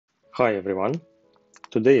Hi everyone,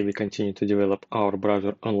 today we continue to develop our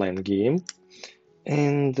browser online game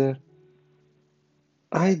and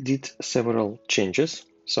I did several changes.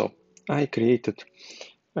 So I created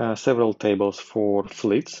several tables for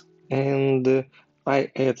fleets and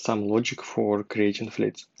I add some logic for creating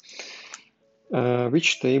fleets.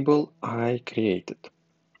 Which table I created?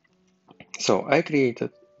 So I created,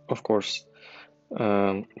 of course,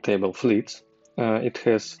 table fleets. It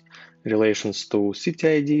has relations to city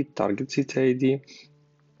ID, target city ID,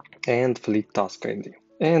 and fleet task ID.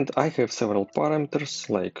 And I have several parameters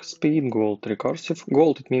like speed, gold, recursive.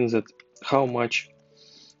 Gold, it means that how much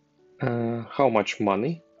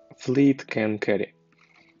money fleet can carry.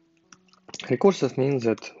 Recursive means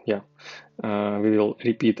that we will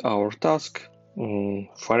repeat our task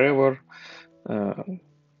forever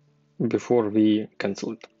before we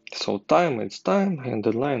cancel it. So time, it's time, and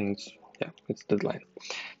deadline, it's deadline.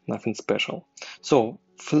 Nothing special. So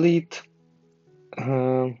fleet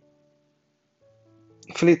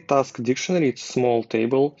task dictionary, it's a small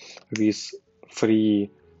table with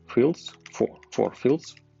 3 fields, four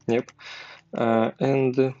fields. Yep.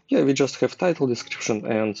 We just have title, description,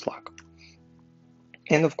 and slug.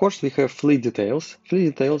 And of course, we have fleet details. Fleet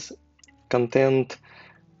details contain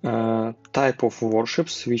type of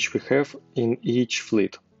warships which we have in each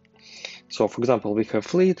fleet. So, for example, we have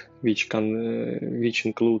fleet which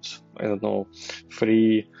includes, I don't know,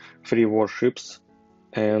 3 warships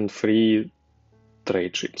and 3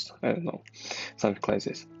 trade ships. I don't know, something like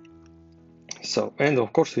this. So, and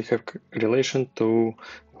of course we have relation to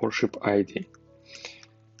warship ID.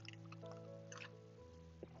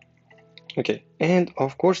 Okay, and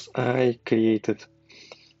of course I created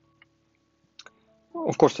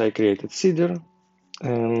Cedar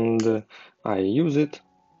and I use it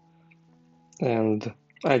and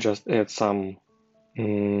I just add some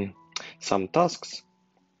tasks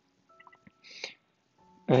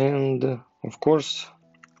and of course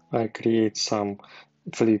I create some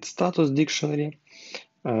fleet status dictionary.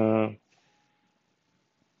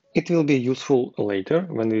 It will be useful later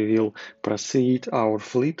when we will proceed our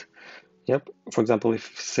fleet. Yep. For example,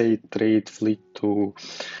 if say trade fleet to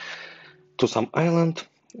some island,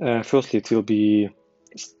 firstly it will be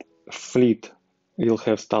fleet will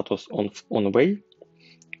have status on way.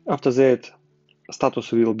 After that,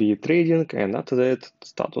 status will be trading, and after that,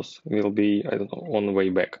 status will be, I don't know, on way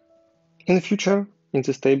back. In the future, in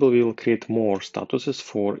this table, we will create more statuses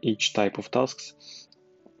for each type of tasks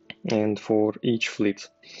and for each fleet.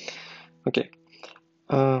 Okay.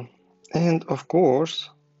 And of course,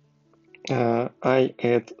 I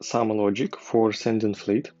add some logic for sending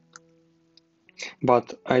fleet,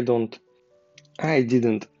 but I didn't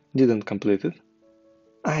complete it.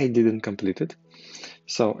 I didn't complete it.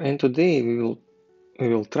 So, and today we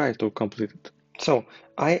will try to complete it. So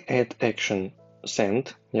I add action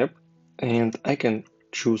send, yep, and I can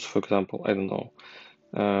choose, for example, I don't know.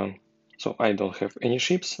 So I don't have any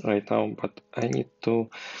ships right now, but I need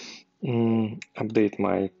to update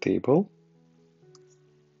my table.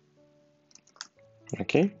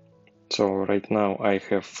 Okay, so right now I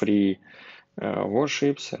have 3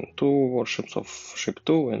 warships and 2 warships of ship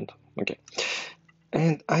 2 and okay.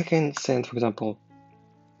 And I can send, for example,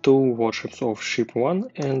 2 warships of ship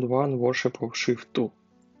 1 and 1 warship of ship 2.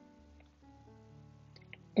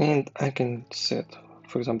 And I can set,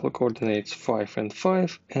 for example, coordinates 5 and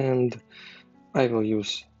 5 and I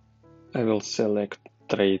will select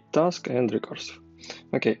trade task and recursive.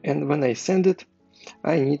 Okay, and when I send it,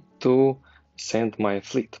 I need to send my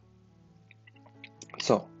fleet.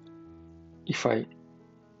 So if I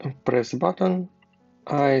press button,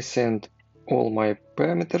 I send all my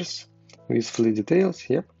parameters with fleet details,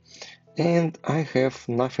 yep, and I have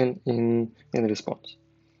nothing in response.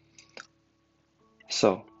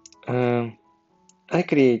 So I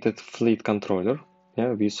created fleet controller,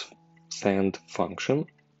 with send function.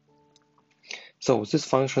 So this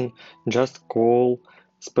function just call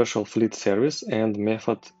special fleet service and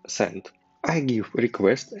method send. I give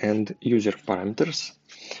request and user parameters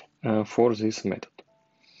for this method.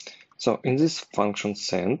 So in this function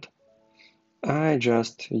send, I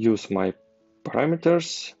just use my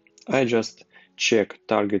parameters. I just check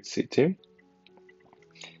target city.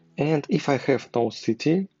 And if I have no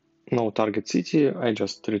target city, I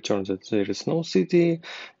just return that there is no city.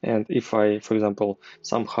 And if I, for example,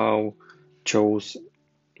 somehow chose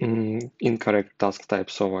incorrect task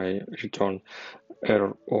type, so I return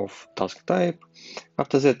error of task type.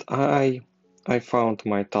 After that, I found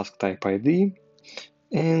my task type ID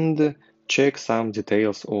and check some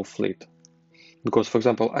details of fleet. Because, for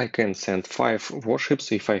example, I can send 5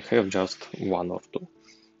 warships if I have just 1 or 2.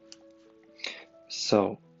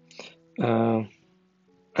 So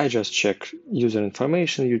I just check user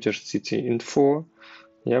information, user city info,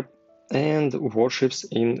 yep, and worships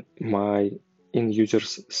in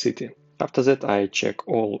user's city. After that, I check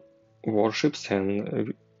all worships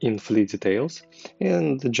and in fleet details,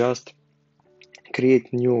 and just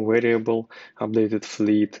create new variable updated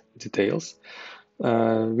fleet details,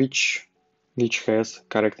 which has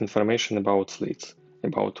correct information about fleets,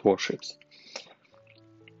 about warships.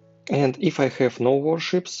 And if I have no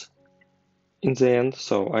warships in the end,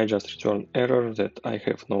 so I just return error that I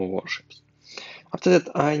have no warships. After that,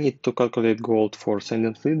 I need to calculate gold for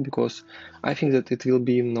sending fleet because I think that it will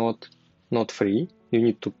be not free. You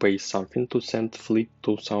need to pay something to send fleet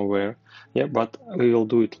to somewhere. Yeah, but we will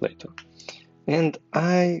do it later. And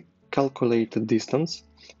I calculated distance.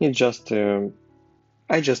 It just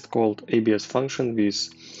I just called ABS function with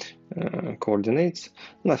coordinates.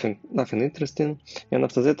 Nothing interesting. And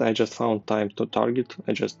after that, I just found time to target.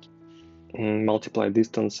 I just multiply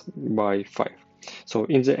distance by 5. So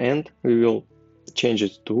in the end, we will change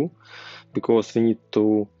it to, because we need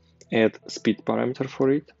to add speed parameter for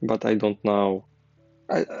it, but I don't know.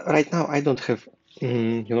 Right now, I don't have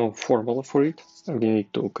formula for it. We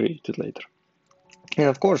need to create it later. And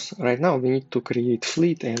of course, right now we need to create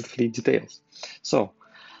fleet and fleet details. So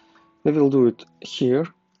we will do it here,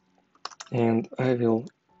 and I will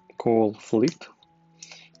call fleet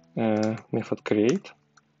method create.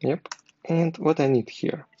 Yep. And what I need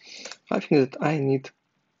here, I think that I need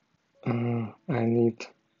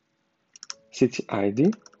city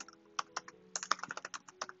ID,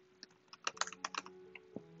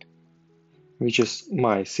 which is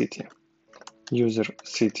my city, user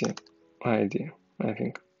city ID, I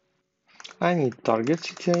think. I need target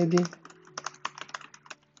city ID,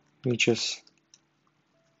 which is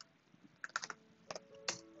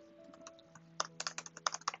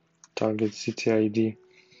target city ID.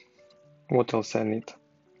 What else I need?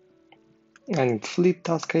 I need fleet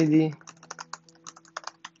task ID.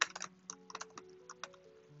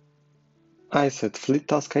 I set fleet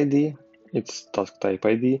task ID. It's task type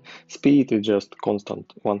ID. Speed is just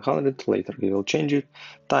constant 100. Later we will change it.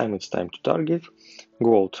 Time, it's time to target.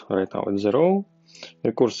 Gold right now it's 0.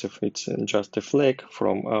 Recursive, it's just a flag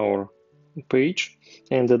from our page.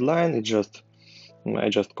 And deadline, I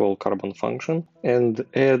just call carbon function and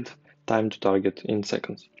add time to target in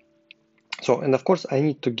seconds. So, and of course I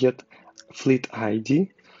need to get fleet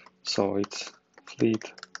ID. So it's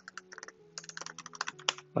fleet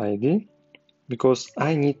ID, because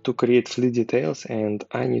I need to create fleet details and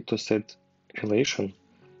I need to set relation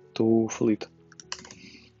to fleet.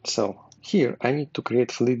 So here I need to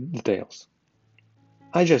create fleet details.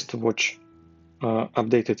 I just watch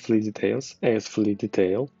updated fleet details as fleet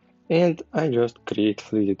detail, and I just create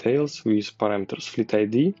fleet details with parameters fleet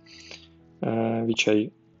ID,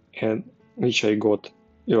 which I got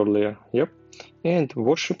earlier. Yep, and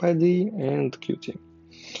worship ID and Qt.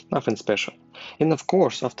 Nothing special. And of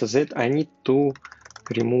course, after that, I need to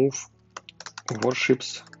remove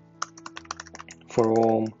worships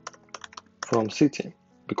from city,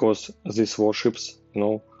 because these worships,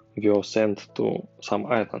 were sent to some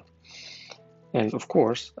island. And of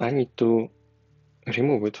course, I need to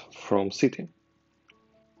remove it from city.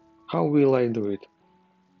 How will I do it?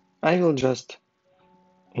 I will just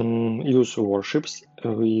use worships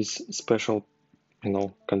with special,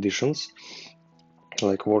 conditions,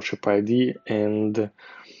 like worship ID, and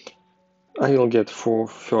I will get for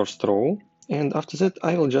first row, and after that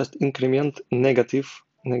I will just increment negative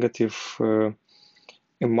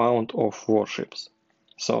amount of worships.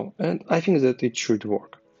 So, and I think that it should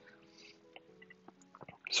work.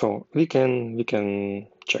 So we can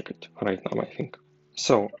check it right now, I think.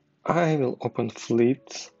 So I will open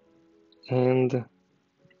fleets, and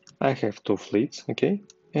I have 2 fleets, okay?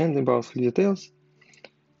 And about fleet details,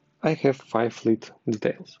 I have 5 fleet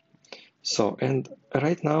details. So, and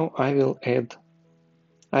right now I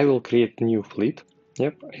will create new fleet,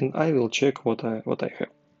 yep, and I will check what I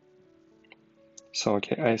have. So,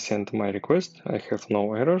 okay, I sent my request, I have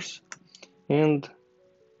no errors, and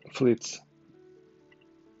fleets.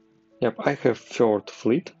 Yep, I have third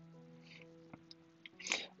fleet,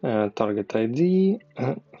 target ID,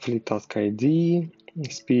 fleet task ID,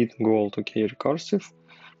 speed, gold, okay, recursive.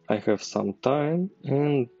 I have some time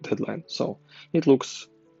and deadline, so it looks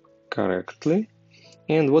correctly.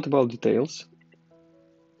 And what about details?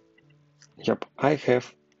 Yep, I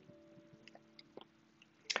have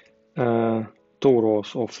 2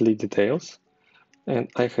 rows of fleet details, and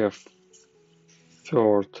I have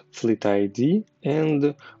third fleet ID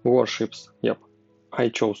and warships. Yep, I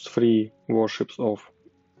chose 3 warships of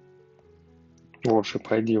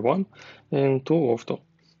worship ID 1 and 2 of 2.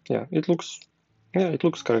 yeah, it looks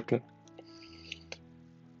correctly.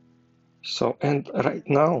 So, and right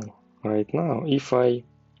now, if I,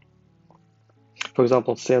 for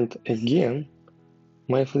example, send again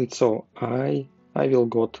my fleet, so I will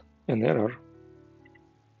got an error.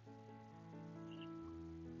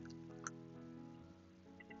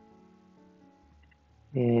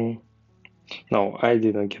 No, I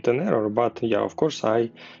didn't get an error, but yeah, of course,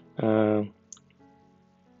 I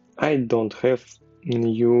don't have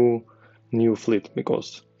new fleet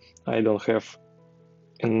because I don't have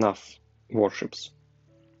enough warships.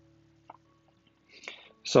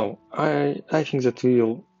 So I think that we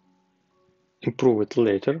will improve it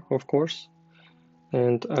later, of course.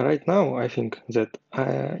 And right now, I think that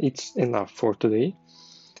it's enough for today.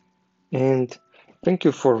 And thank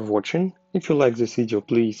you for watching. If you like this video,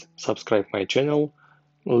 please subscribe my channel.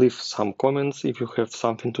 Leave some comments if you have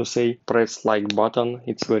something to say. Press like button.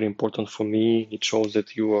 It's very important for me. It shows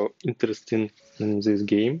that you are interested in this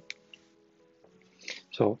game.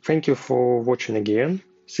 So thank you for watching again.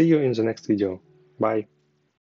 See you in the next video. Bye.